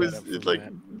 Did Like, tee it that was up for it's like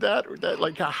that.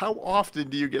 Like, how often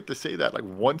do you get to say that? Like,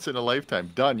 once in a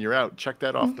lifetime. Done. You're out. Check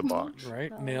that off the box.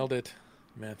 Right? Nailed it.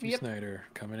 Matthew Yep. Snyder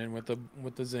coming in with the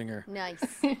zinger. Nice.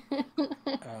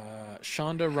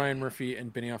 Shonda, Ryan Murphy,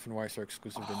 and Benioff and Weiss are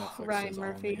exclusive to Netflix. Ryan says all in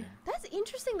the Murphy. game. That's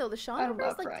interesting though. The I Sean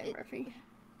love like, Ryan Murphy.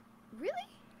 really?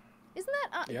 Isn't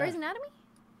that Yeah. Grey's Anatomy?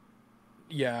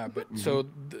 Yeah, but so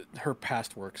her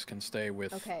past works can stay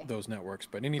with Okay. those networks,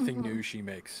 but anything new she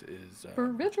makes is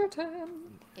Bridgerton.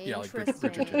 Yeah, like Interesting.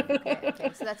 Bridgerton.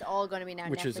 Okay, so that's all going to be now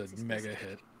which Netflix is a exclusive. mega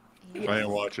hit. I didn't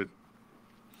watch it.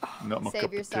 Not my Save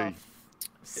cup yourself. of tea.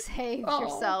 Save Oh.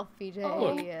 yourself, BJ.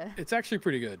 Look, Yeah. it's actually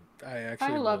pretty good. I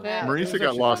love it. Marisa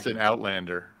got lost in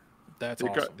Outlander. That's It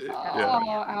got- awesome. it- Oh,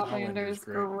 yeah. Outlander's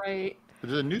great.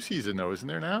 There's a new season though, isn't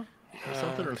there now? Or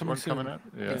something, or is coming one soon. coming out?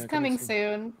 Yeah. Yeah. It's coming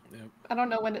soon. Yep. I don't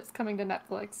know when it's coming to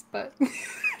Netflix, but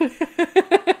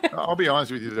I'll be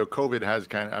honest with you though, COVID has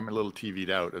I'm a little TV'd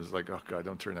out. It's like, oh god,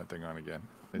 don't turn that thing on again.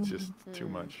 It's just too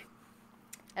much.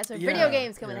 That's where Yeah, video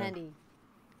games come in yeah. handy.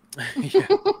 Yeah.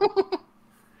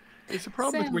 It's the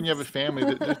problem with when you have a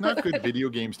family. There's not good video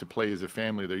games to play as a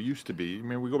family. There used to be. I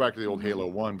mean, we go back to the old Halo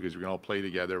 1 because we can all play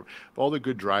together. All the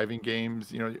good driving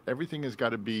games, everything has got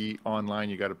to be online.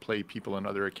 You got to play people on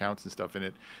other accounts and stuff. And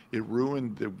it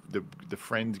ruined the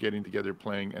friends getting together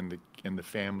playing and the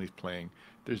families playing.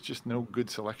 There's just no good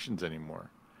selections anymore.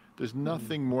 There's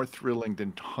nothing more thrilling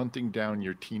than hunting down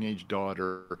your teenage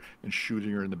daughter and shooting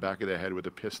her in the back of the head with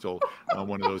a pistol on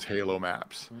one of those Halo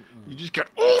maps. You just get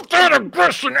all that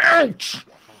aggression out.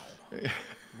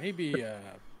 Maybe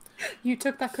you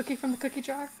took that cookie from the cookie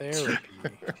jar. therapy.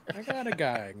 I got a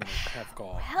guy I'm gonna have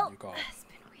call. Help. You call. That's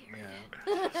been weird.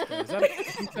 Yeah. I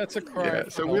think that's a cry. Yeah, for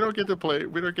so help. we don't get to play.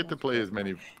 We don't get to play as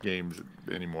many games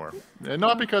anymore, and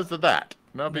not because of that.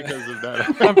 Not because of that.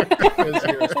 Because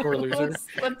you're a score loser.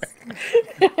 Let's-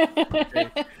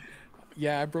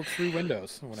 Yeah, I broke 3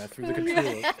 windows when I threw the controller.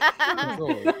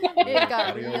 It got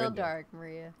Out of your real window. dark,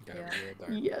 Maria. Got Yeah. real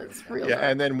dark, Yes, real real Yeah,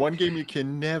 and then one game you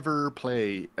can never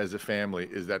play as a family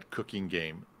is that cooking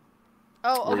game.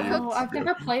 Oh, Where you- Overcooked. Oh, I've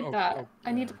never played Oh, that. oh,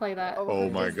 I need to play that. Oh, Oh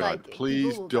my Just god! like, Please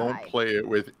people will don't die. play it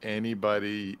with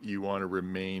anybody you want to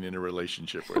remain in a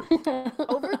relationship with.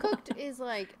 Overcooked is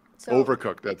like so.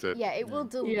 Overcooked. That's it. Yeah, it will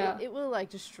Yeah. it will like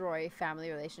destroy family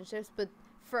relationships. But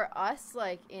for us,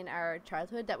 like in our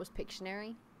childhood, that was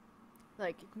Pictionary.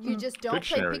 Like you just don't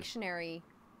play Pictionary. Pictionary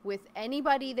with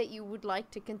anybody that you would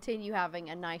like to continue having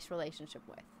a nice relationship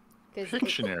with. 'Cause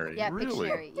Pictionary, yeah, really?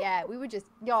 Pictionary. Yeah, we would just.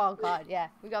 Oh god, yeah,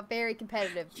 we got very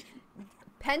competitive.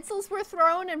 pencils were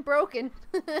thrown and broken,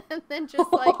 and then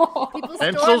just like people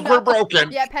Pencils stormed were up.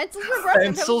 broken. Yeah, pencils were broken.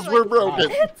 Pencils People were like,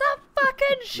 broken. It's a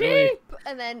fucking sheep,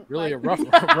 and then Really like, a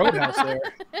rough roadhouse there.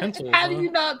 Pencils, How do huh?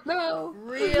 you not know?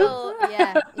 real.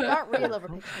 Yeah, it got real over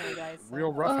Pictionary, guys. So.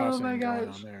 Real rough Oh my going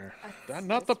gosh. on there.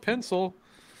 Not the pencil.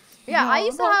 Yeah, I No,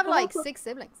 used to not have the like pencil. 6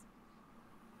 siblings.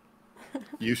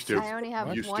 Used to. I only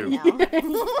have Used one to. now.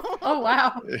 Oh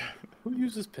wow. Who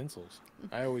uses pencils?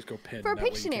 I always go pen. For that way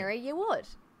you can- Pictionary, you would.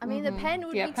 I mean, the pen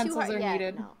would Yeah, be too pencils hard. are Yeah,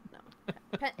 needed. no.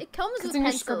 It comes with Because then you're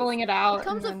pencils. scribbling it out. It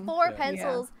comes and with then- 4 Yeah.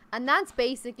 pencils, and that's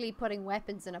basically putting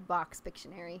weapons in a box.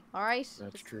 Pictionary. All right.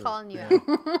 That's Just true. calling you Yeah.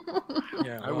 out.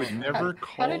 Yeah, I would well, never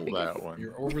call did we that get- one.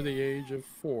 You're over the age of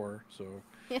 4, so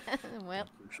Yeah. Well,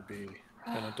 you should be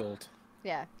an adult.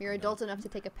 yeah. You're adult enough to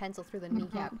take a pencil through the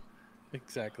kneecap.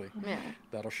 Exactly. Yeah.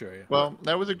 That'll show you. Well,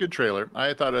 that was a good trailer.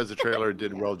 I thought as a trailer it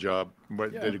did Yeah.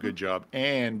 did a good job,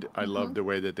 and I loved the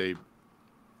way that the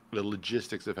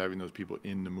logistics of having those people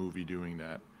in the movie doing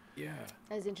that. Yeah.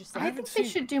 That was interesting. I haven't think they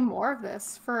seen- should do more of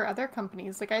this for other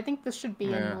companies. Like I think this should be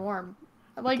Yeah. a norm.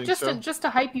 Like think just so? to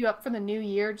hype you up for the new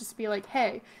year. Just be like,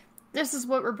 hey, this is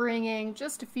what we're bringing.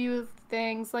 Just a few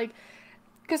things. Like,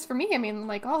 because for me, I mean,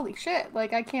 like, holy shit!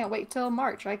 Like I can't wait till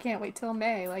March. I can't wait till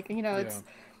May. Like it's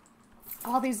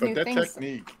all these But new that things.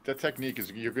 technique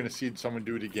is you're going to see someone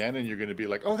do it again, and you're going to be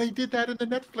like, oh, they did that in the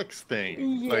Netflix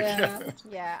thing. Like, Yeah.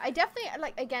 Yeah, I definitely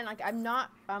like. Again, like I'm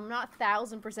not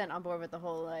 1000% on board with the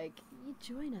whole like you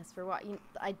join us for what.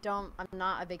 I'm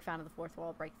not a big fan of the fourth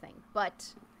wall break thing,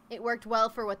 but it worked well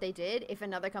for what they did. If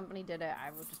another company did it,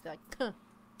 I would just be like, huh,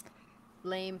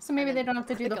 lame. So maybe and they then don't have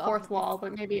to do click the off. fourth wall,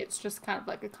 but maybe it's just kind of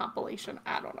like a compilation.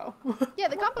 I don't know. Yeah,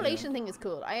 the compilation thing is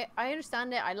cool. I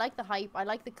understand it. I like the hype. I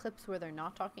like the clips where they're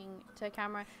not talking to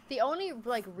camera. The only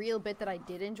like real bit that I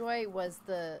did enjoy was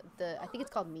the I think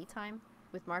it's called Me Time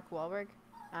with Mark Wahlberg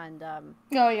and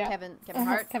Oh yeah. Kevin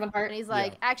Hart. Kevin Hart. And he's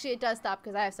like, Yeah. actually, it does stop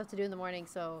because I have stuff to do in the morning.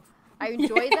 So I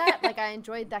enjoyed that. Like I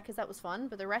enjoyed that because that was fun.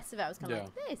 But the rest of it, I was kind of Yeah.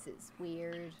 like, this is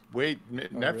weird. wait,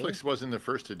 Netflix really? wasn't the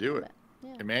first to do it.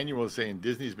 Yeah. Emmanuel is saying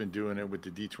Disney's been doing it with the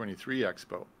D23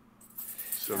 Expo.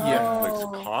 So Oh.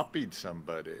 Netflix copied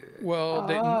somebody. Well,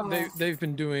 Oh. they've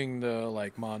been doing the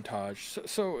like montage.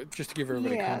 So just to give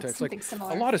everybody Yeah, context, like something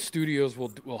similar. a lot of studios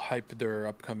will hype their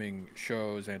upcoming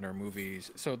shows and or movies.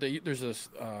 So there's this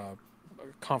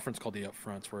conference called the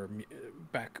Upfronts where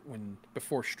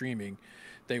before streaming,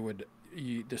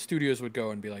 the studios would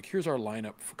go and be like, here's our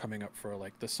lineup coming up for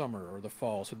like the summer or the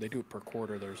fall. So they do it per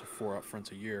quarter. There's 4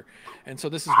 upfronts a year, and so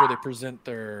this is where they present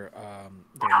their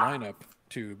lineup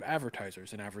to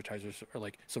advertisers, and advertisers are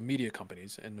like, so media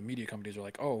companies, and the media companies are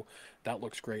like, oh, that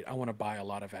looks great, I want to buy a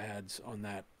lot of ads on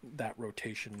that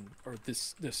rotation or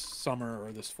this summer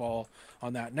or this fall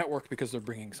on that network because they're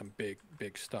bringing some big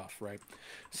stuff, right?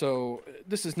 So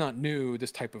this is not new.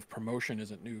 This type of promotion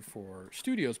isn't new for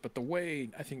studios, but the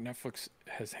way I think Netflix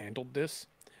has handled this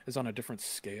is on a different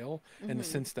scale in the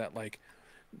sense that like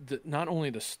not only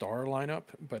the star lineup,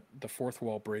 but the fourth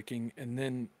wall breaking, and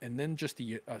then just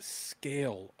the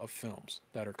scale of films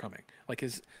that are coming. Like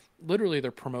literally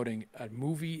they're promoting a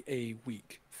movie a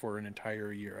week for an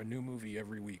entire year, a new movie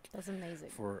every week. That's amazing.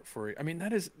 For I mean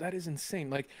that is insane.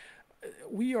 Like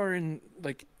we are in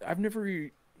like I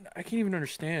can't even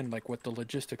understand like what the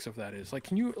logistics of that is. Like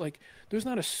can you like there's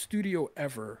not a studio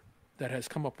ever that has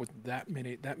come up with that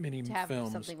many To have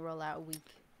films something roll out a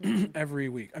week. every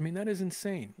week. I mean, that is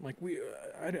insane. Like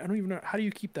I don't even know how do you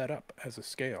keep that up as a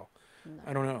scale. No.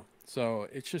 I don't know. So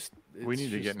it's We need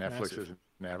to get just Netflix massive. as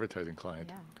an advertising client.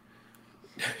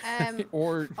 Yeah.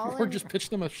 or all in- just pitch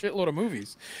them a shitload of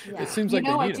movies. Yeah. It seems You like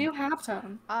know, they I need do them. have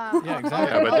some. Yeah,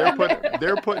 exactly. Yeah, but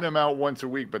they're putting them out once a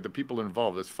week. But the people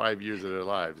involved, it's 5 years of their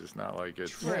lives. It's not like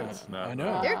it's not. I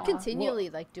know. They're Well- continually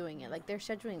like doing it. Like their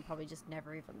scheduling probably just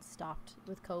never even stopped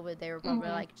with COVID. They were probably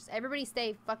like, just everybody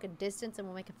stay fucking distance and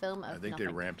we'll make a film of I think nothing.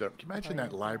 they ramped up. Can you imagine Oh,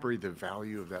 that yeah. library, the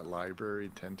value of that library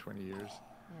 10, 20 years?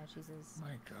 Yeah, Jesus.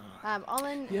 My God.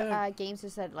 Olin Yeah. Games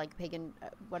has said like pagan.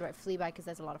 What about Fleabag? Because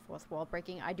there's a lot of fourth wall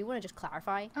breaking. I do want to just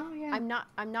clarify. Oh yeah. I'm not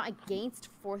against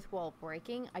fourth wall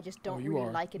breaking. I just don't you really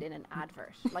are. like it in an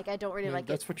advert. Like I don't really Yeah, like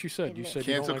that's it. what you said. in You the- said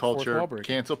you don't Cancel like fourth wall culture, breaking.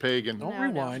 cancel pagan. Don't No, no.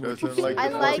 rewind. Doesn't What you like said. I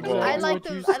the like fourth wall. I like What the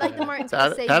you I like the said. Martin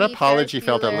That Scorsese. apology Ferris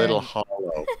felt a Bueller. little hollow.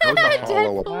 That was a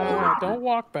hollow Ah, don't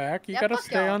walk back. You Yeah, gotta fuck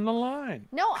stay y'all. on the line.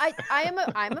 No, I'm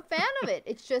a fan of it.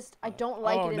 It's just I don't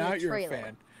like oh, it in now the you're trailer. a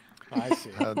fan. I see.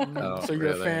 Oh, So you're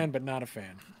really? a fan, but not a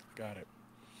fan. Got it.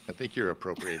 I think you're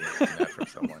appropriating that from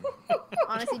someone.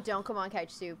 Honestly, don't come on Couch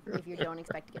Soup if you don't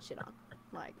expect to get shit on.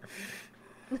 Like,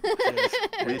 We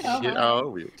Oh, shit. wow.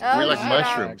 We're Oh, like shit.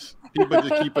 mushrooms. People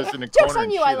just keep us in a jokes corner on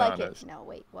and you. shit I like on it. us. No,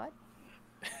 wait, what?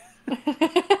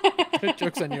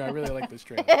 Joke's on you. I really like this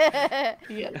trailer.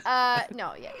 Yes.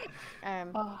 No, yeah.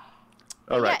 Oh,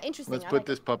 All right. yeah, interesting. Let's I put like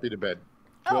this puppy to bed.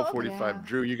 Oh, okay. 12:45. Yeah.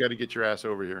 Drew, you got to get your ass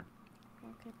over here.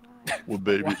 Okay,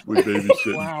 bye. We're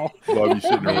babysitting. Wow. Bobby's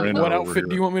sitting around What over outfit here.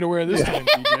 do you want me to wear this time,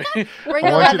 PJ? Bring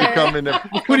I the want you to leather. come in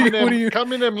them, do you-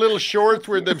 come in them little shorts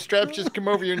where them straps just come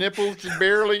over your nipples, just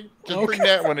barely. Just bring Okay.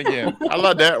 that one again. I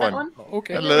love that one.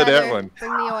 Okay. I Bring the love that leather, one.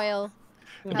 Bring the oil.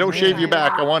 And don't shave your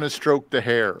back. I want to stroke the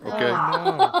hair. Okay.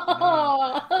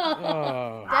 Oh, no.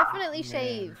 Oh, Definitely man.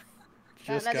 shave.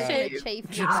 Just That is got, gonna Shave. chafe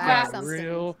your just back got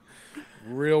something.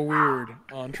 real weird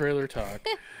on Trailer Talk.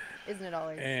 Isn't it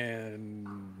always? And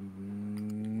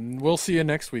we'll see you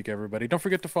next week, everybody. Don't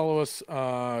forget to follow us.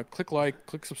 Click like,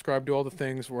 click subscribe, do all the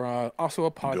things. We're also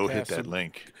a podcast. Go hit that so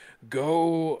link.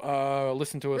 Go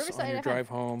listen to us Riverside on your FM. drive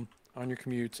home, on your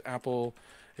commutes, Apple,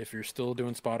 if you're still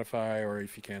doing Spotify, or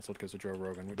if you canceled because of Joe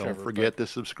Rogan, whichever. Don't forget to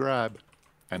subscribe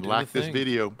and Do like the this thing.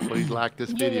 video. Please like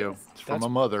this video. Yes. It's from That's- a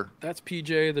mother. That's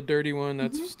PJ, the dirty one.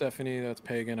 That's Stephanie. That's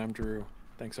Pagan. I'm Drew.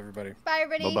 Thanks, everybody. Bye,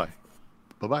 everybody. Bye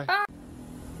bye. Bye bye.